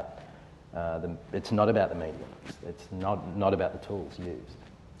about the medium. It's not about the tools used.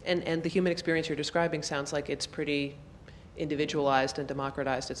 And the human experience you're describing sounds like it's pretty individualized and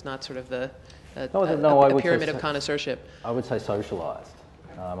democratized. It's not sort of a pyramid of connoisseurship. I would say socialized.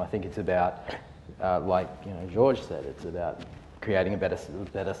 I think it's about, like George said, it's about creating a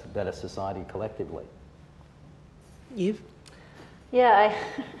better society collectively. Eve? Yeah,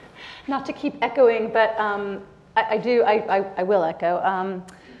 not to keep echoing, but I will echo.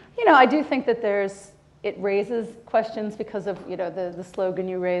 I do think that it raises questions because of the slogan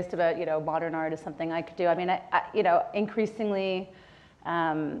you raised about modern art is something I could do. I mean, increasingly,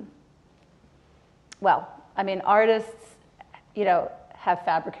 artists have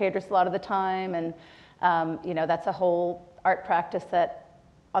fabricators a lot of the time, and that's a whole art practice that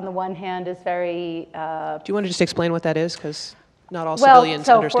on the one hand is very... Do you want to just explain what that is? Because not all civilians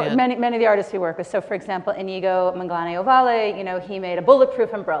understand. For many of the artists we work with, so for example, Inigo Manglane Ovale, he made a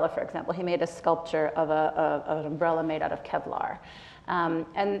bulletproof umbrella, for example. He made a sculpture of an umbrella made out of Kevlar.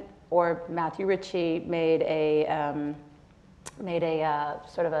 Or Matthew Ritchie made a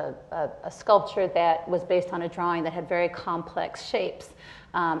sort of a sculpture that was based on a drawing that had very complex shapes.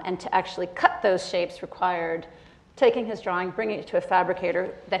 And to actually cut those shapes required taking his drawing, bringing it to a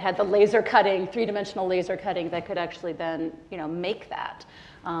fabricator that had the laser cutting, three-dimensional laser cutting that could actually then, make that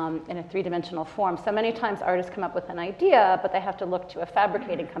in a three-dimensional form. So many times artists come up with an idea, but they have to look to a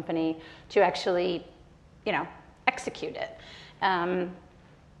fabricating company to actually, execute it.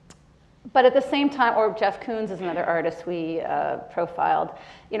 But at the same time, or Jeff Koons is another artist we profiled.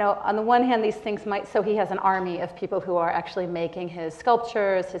 On the one hand, these things so he has an army of people who are actually making his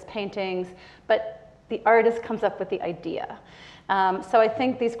sculptures, his paintings, but the artist comes up with the idea. So I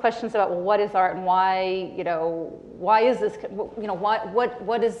think these questions about, what is art and why is this,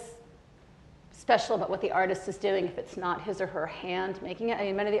 what is special about what the artist is doing if it's not his or her hand making it? I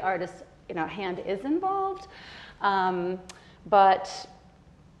mean, many of the artists, hand is involved, but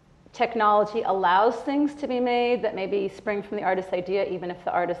technology allows things to be made that maybe spring from the artist's idea, even if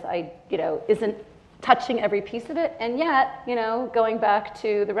the artist, isn't touching every piece of it. And yet, going back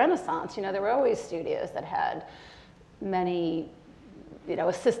to the Renaissance, there were always studios that had many,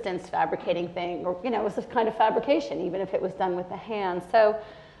 assistants fabricating things, or, it was a kind of fabrication, even if it was done with the hand. So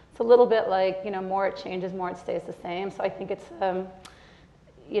it's a little bit like, more it changes, more it stays the same. So I think it's,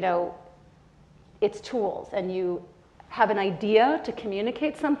 it's tools, and you have an idea to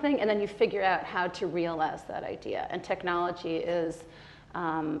communicate something, and then you figure out how to realize that idea. And technology is,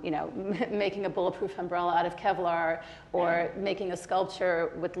 making a bulletproof umbrella out of Kevlar, or making a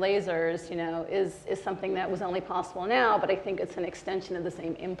sculpture with lasers, is something that was only possible now, but I think it's an extension of the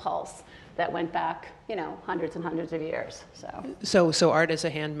same impulse that went back, hundreds and hundreds of years. So art as a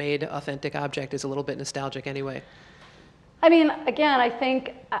handmade, authentic object is a little bit nostalgic anyway. I mean, again,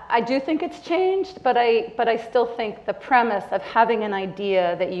 I do think it's changed, but I still think the premise of having an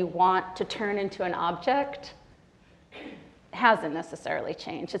idea that you want to turn into an object hasn't necessarily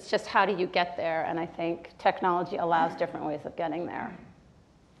changed. It's just, how do you get there? And I think technology allows different ways of getting there.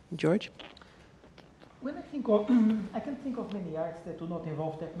 George? When I think of, I can think of many arts that do not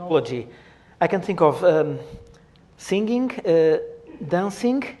involve technology. I can think of singing,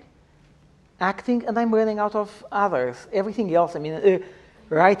 dancing, acting, and I'm running out of others. Everything else,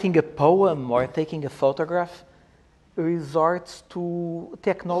 writing a poem or taking a photograph resorts to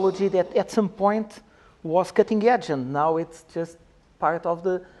technology that at some point was cutting edge, and now it's just part of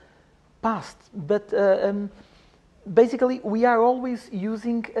the past. But basically, we are always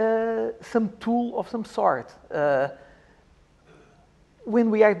using some tool of some sort. When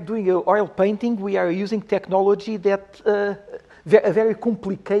we are doing oil painting, we are using technology that a very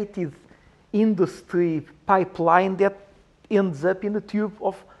complicated industry pipeline that ends up in a tube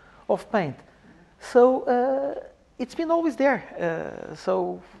of paint. So it's been always there.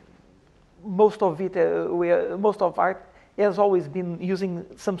 So most of it, most of art has always been using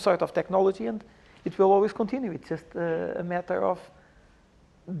some sort of technology, and it will always continue. It's just a matter of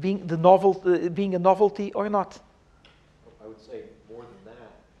being a novelty or not. I would say more than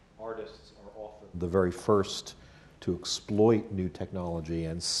that, artists are often the very first to exploit new technology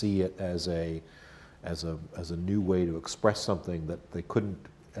and see it as a new way to express something that they couldn't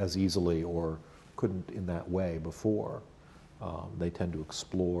as easily or couldn't in that way before. They tend to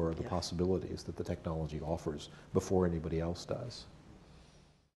explore the possibilities that the technology offers before anybody else does.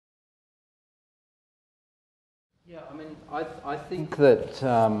 Yeah, I mean, I think that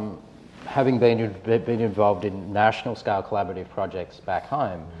having been involved in national scale collaborative projects back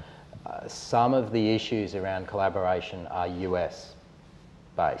home, some of the issues around collaboration are US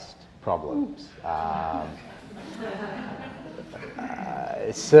based problems.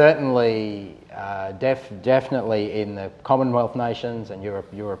 Certainly, definitely in the Commonwealth nations and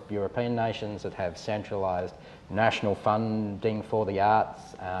European nations that have centralised national funding for the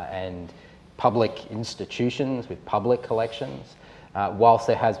arts and public institutions with public collections, whilst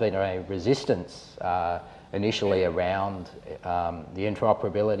there has been a resistance initially around the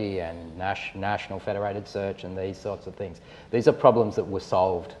interoperability and national federated search and these sorts of things. These are problems that were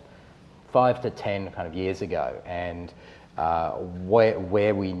solved 5 to 10 kind of years ago, and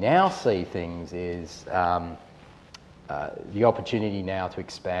where we now see things is the opportunity now to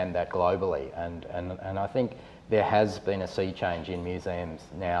expand that globally, and I think there has been a sea change in museums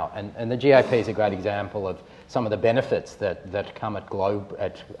now, and the GAP is a great example of some of the benefits that come at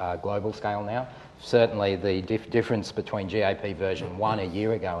global scale now. Certainly the difference between GAP version 1 a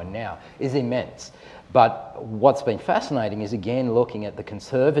year ago and now is immense. But what's been fascinating is again looking at the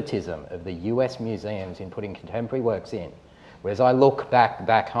conservatism of the US museums in putting contemporary works in. Whereas I look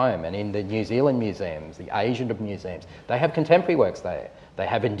back home and in the New Zealand museums, the Asian museums, they have contemporary works there. They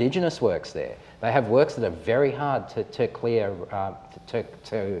have Indigenous works there. They have works that are very hard to clear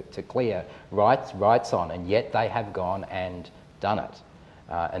rights on, and yet they have gone and done it.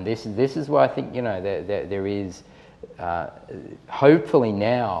 And this is where I think there is hopefully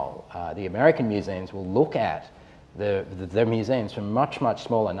now the American museums will look at the museums from much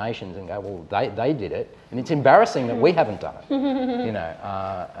smaller nations and go, well, they did it, and it's embarrassing that we haven't done it.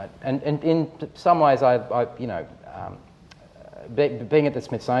 And in some ways, being at the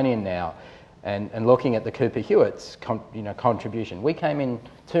Smithsonian now and looking at the Cooper-Hewitt's contribution, we came in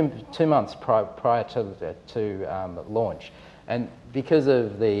two months prior to launch, and because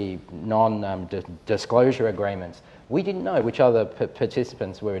of the non-disclosure agreements, we didn't know which other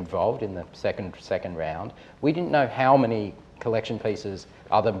participants were involved in the second round. We didn't know how many collection pieces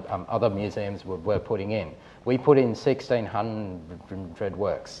other museums were putting in. We put in 1,600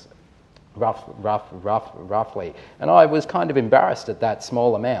 works, roughly, and I was kind of embarrassed at that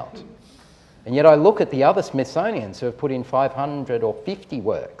small amount. And yet I look at the other Smithsonians who have put in 500 or 50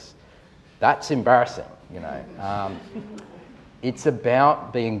 works. That's embarrassing, It's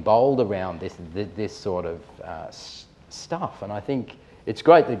about being bold around this sort of stuff, and I think it's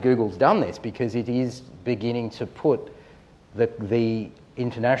great that Google's done this because it is beginning to put the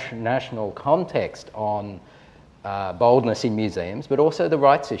international context on boldness in museums, but also the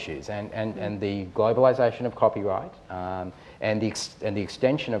rights issues and the globalisation of copyright and the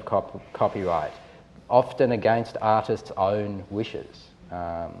extension of copyright, often against artists' own wishes.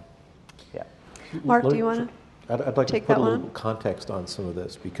 Mark, do you want to? I'd like to take put that a little one? context on some of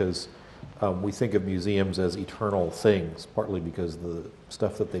this because we think of museums as eternal things, partly because the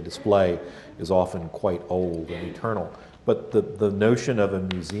stuff that they display is often quite old and eternal. But the notion of a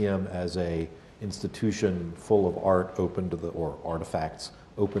museum as a institution full of art open to or artifacts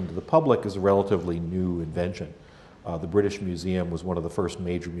open to the public is a relatively new invention. The British Museum was one of the first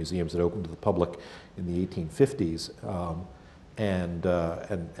major museums that opened to the public in the 1850s. And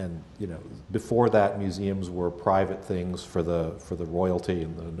before that, museums were private things for the royalty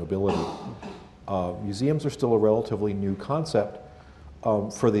and the nobility. Museums are still a relatively new concept.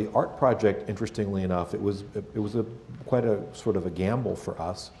 For the art project, interestingly enough, it was quite a sort of a gamble for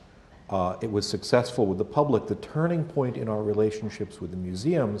us. It was successful with the public. The turning point in our relationships with the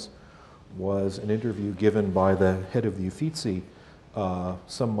museums was an interview given by the head of the Uffizi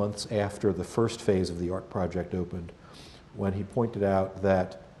some months after the first phase of the art project opened, when he pointed out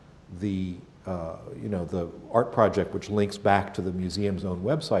that the art project, which links back to the museum's own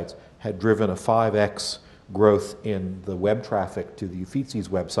websites, had driven a 5x growth in the web traffic to the Uffizi's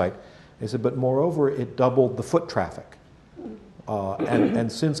website. He said, but moreover, it doubled the foot traffic.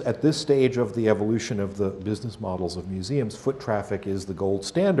 And since at this stage of the evolution of the business models of museums, foot traffic is the gold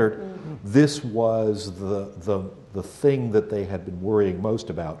standard, this was the thing that they had been worrying most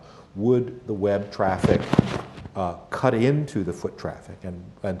about. Would the web traffic cut into the foot traffic?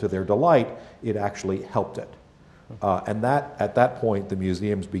 And to their delight, it actually helped it. And at that point, the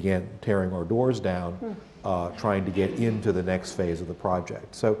museums began tearing our doors down, trying to get into the next phase of the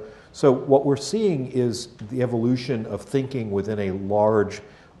project. So what we're seeing is the evolution of thinking within a large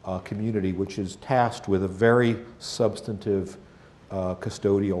community, which is tasked with a very substantive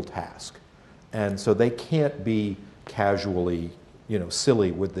custodial task. And so they can't be casually,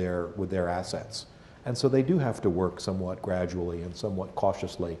 silly with their assets. And so they do have to work somewhat gradually and somewhat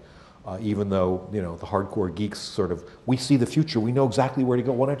cautiously, even though, the hardcore geeks sort of, we see the future, we know exactly where to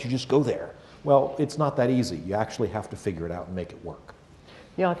go, why don't you just go there? Well, it's not that easy. You actually have to figure it out and make it work.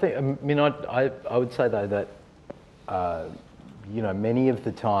 Yeah, I would say though that, many of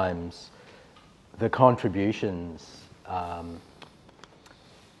the times the contributions,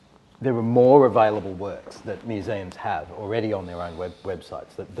 there are more available works that museums have already on their own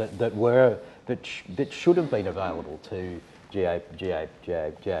websites that should have been available to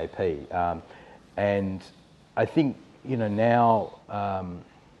GAP. And I think now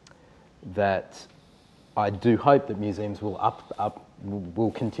that I do hope that museums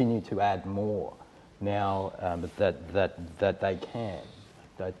will continue to add more now that they can.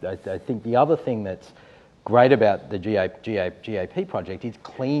 I think the other thing that's great about the GAP project is it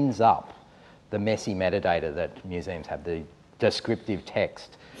cleans up the messy metadata that museums have, the descriptive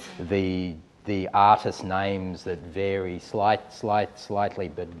text, the artist names that vary slightly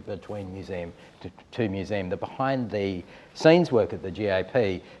between museum to museum. The behind the scenes work at the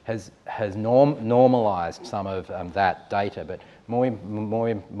GAP has normalised some of that data, but more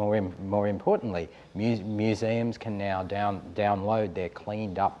importantly, museums can now download their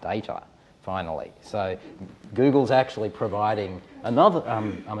cleaned up data finally. So Google's actually providing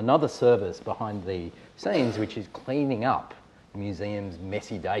another service behind the scenes, which is cleaning up museums'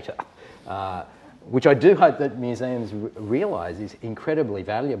 messy data, which I do hope that museums realise is incredibly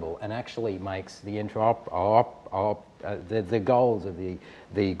valuable and actually makes the the goals of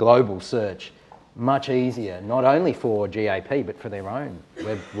the global search much easier, not only for GAP but for their own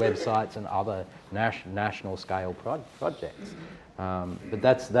websites and other national scale projects. But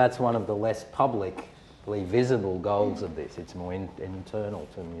that's one of the less publicly visible goals of this. It's more internal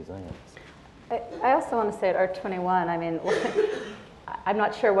to museums. I also want to say at Art21, I mean, I'm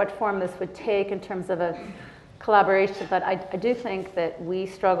not sure what form this would take in terms of a collaboration, but I do think that we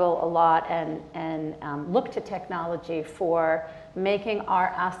struggle a lot and look to technology for making our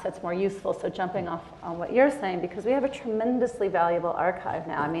assets more useful. So jumping off on what you're saying, because we have a tremendously valuable archive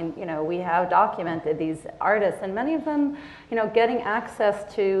now. I mean, we have documented these artists, and many of them, getting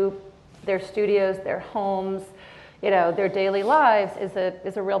access to their studios, their homes, their daily lives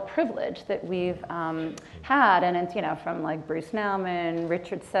is a real privilege that we've had. And it's, from like Bruce Nauman,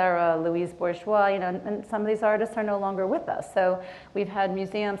 Richard Serra, Louise Bourgeois, and some of these artists are no longer with us. So we've had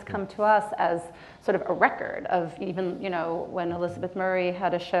museums come to us as sort of a record of even, when Elizabeth Murray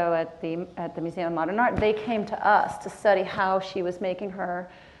had a show at the Museum of Modern Art, they came to us to study how she was making her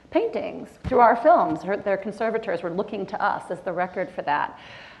paintings through our films. Their conservators were looking to us as the record for that.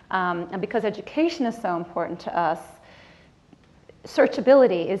 And because education is so important to us,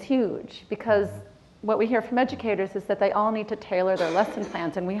 searchability is huge, because what we hear from educators is that they all need to tailor their lesson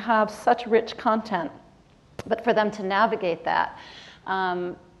plans, and we have such rich content. But for them to navigate that,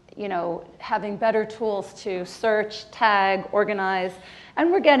 having better tools to search, tag, organize,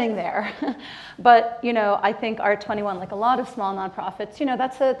 and we're getting there. But, I think Art21, like a lot of small nonprofits,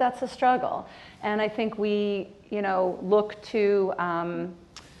 that's a struggle. And I think we, look to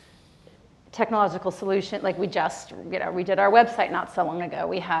technological solution, like we just, we did our website not so long ago.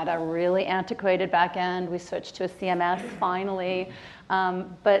 We had a really antiquated back end. We switched to a CMS finally.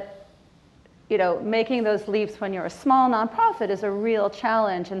 But, making those leaps when you're a small nonprofit is a real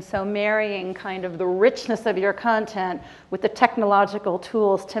challenge. And so marrying kind of the richness of your content with the technological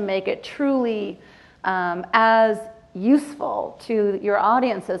tools to make it truly as useful to your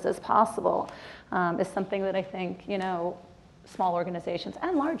audiences as possible is something that I think, small organizations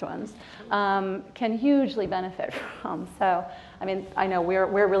and large ones can hugely benefit from. So, I mean, I know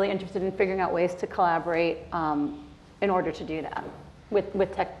we're really interested in figuring out ways to collaborate in order to do that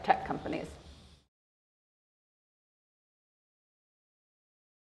with tech companies.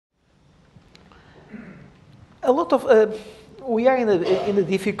 A lot of we are in a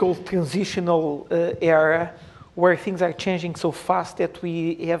difficult transitional era where things are changing so fast that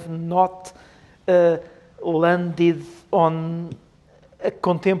we have not landed on a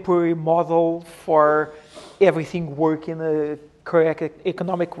contemporary model for everything work in a correct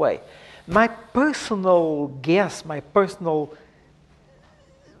economic way. My personal guess, my personal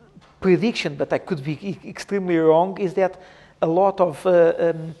prediction, but I could be extremely wrong, is that a lot of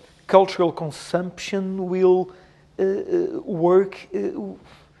cultural consumption will work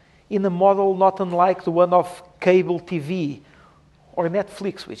in a model not unlike the one of cable TV or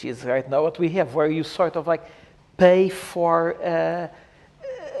Netflix, which is right now what we have, where you sort of like pay for a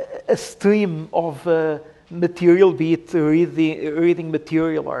stream of material, be it reading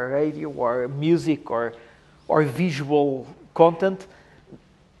material or radio or music or or visual content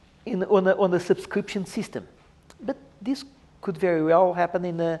on a subscription system. But this could very well happen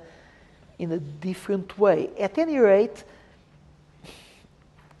in a different way. At any rate,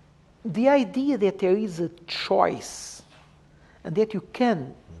 the idea that there is a choice and that you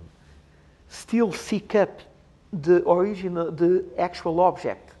can still seek up the original, the actual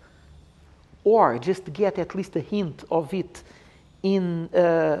object, or just get at least a hint of it in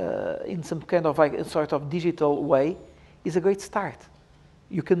some kind of like a sort of digital way, is a great start.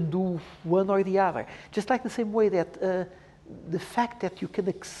 You can do one or the other. Just like the same way that the fact that you can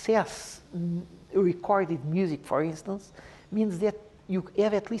access recorded music, for instance, means that you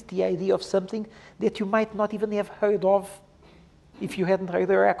have at least the idea of something that you might not even have heard of if you hadn't heard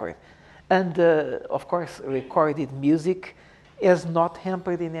the record. And of course, recorded music has not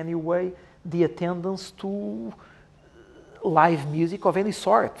hampered in any way the attendance to live music of any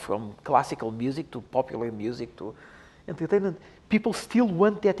sort, from classical music to popular music to entertainment. People still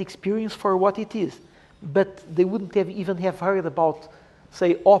want that experience for what it is, but they wouldn't have even have heard about,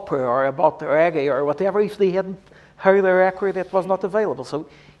 say, opera or about reggae or whatever if they hadn't heard a record that was not available. So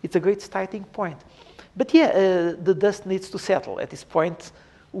it's a great starting point. But yeah, the dust needs to settle. At this point,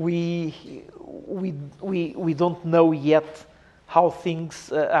 we don't know yet how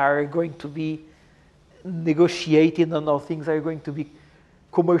things are going to be negotiated and how things are going to be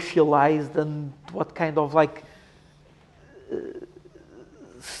commercialized and what kind of like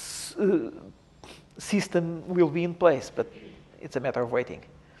system will be in place. But it's a matter of waiting.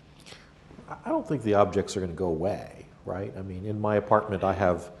 I don't think the objects are going to go away, right? I mean, in my apartment, I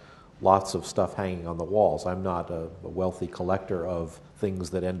have lots of stuff hanging on the walls. I'm not a wealthy collector of things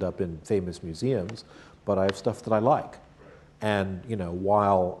that end up in famous museums, but I have stuff that I like. And, you know,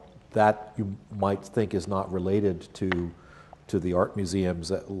 while that you might think is not related to the art museums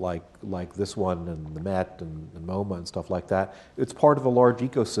that like this one and the Met and MoMA and stuff like that, it's part of a large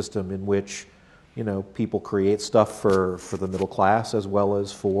ecosystem in which, you know, people create stuff for the middle class as well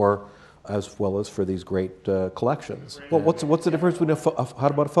as for these great collections. Well, what's the difference between how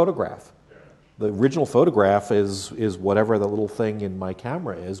about a photograph? The original photograph is whatever the little thing in my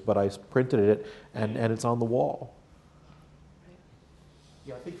camera is, but I printed it and it's on the wall.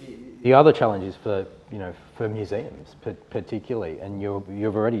 Yeah, I think the other challenge is for museums particularly, and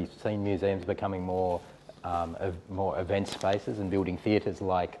you've already seen museums becoming more event spaces and building theatres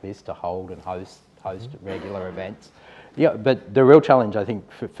like this to hold and host regular events. Yeah, but the real challenge, I think,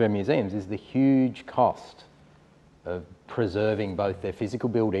 for museums is the huge cost of preserving both their physical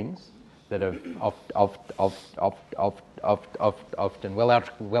buildings that have often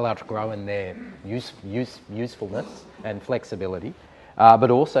well outgrown their usefulness and flexibility,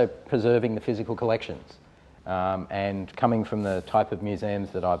 but also preserving the physical collections. And coming from the type of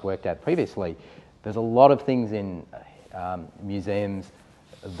museums that I've worked at previously, there's a lot of things in museums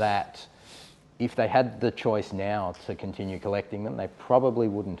that, if they had the choice now to continue collecting them, they probably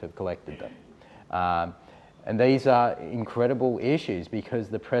wouldn't have collected them. And these are incredible issues because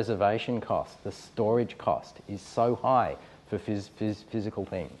the preservation cost, the storage cost is so high for physical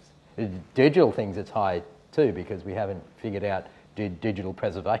things. Digital things, it's high too because we haven't figured out digital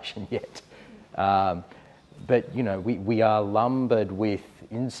preservation yet. But you know, we are lumbered with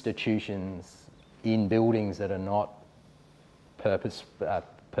institutions in buildings that are not purpose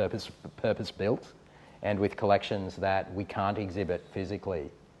built, and with collections that we can't exhibit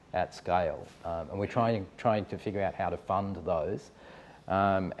physically at scale, and we're trying to figure out how to fund those,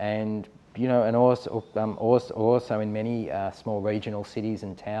 and you know, and also in many small regional cities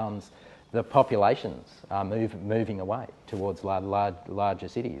and towns, the populations are moving away towards larger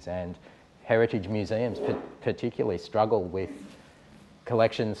cities, and heritage museums particularly struggle with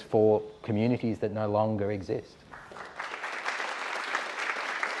collections for communities that no longer exist.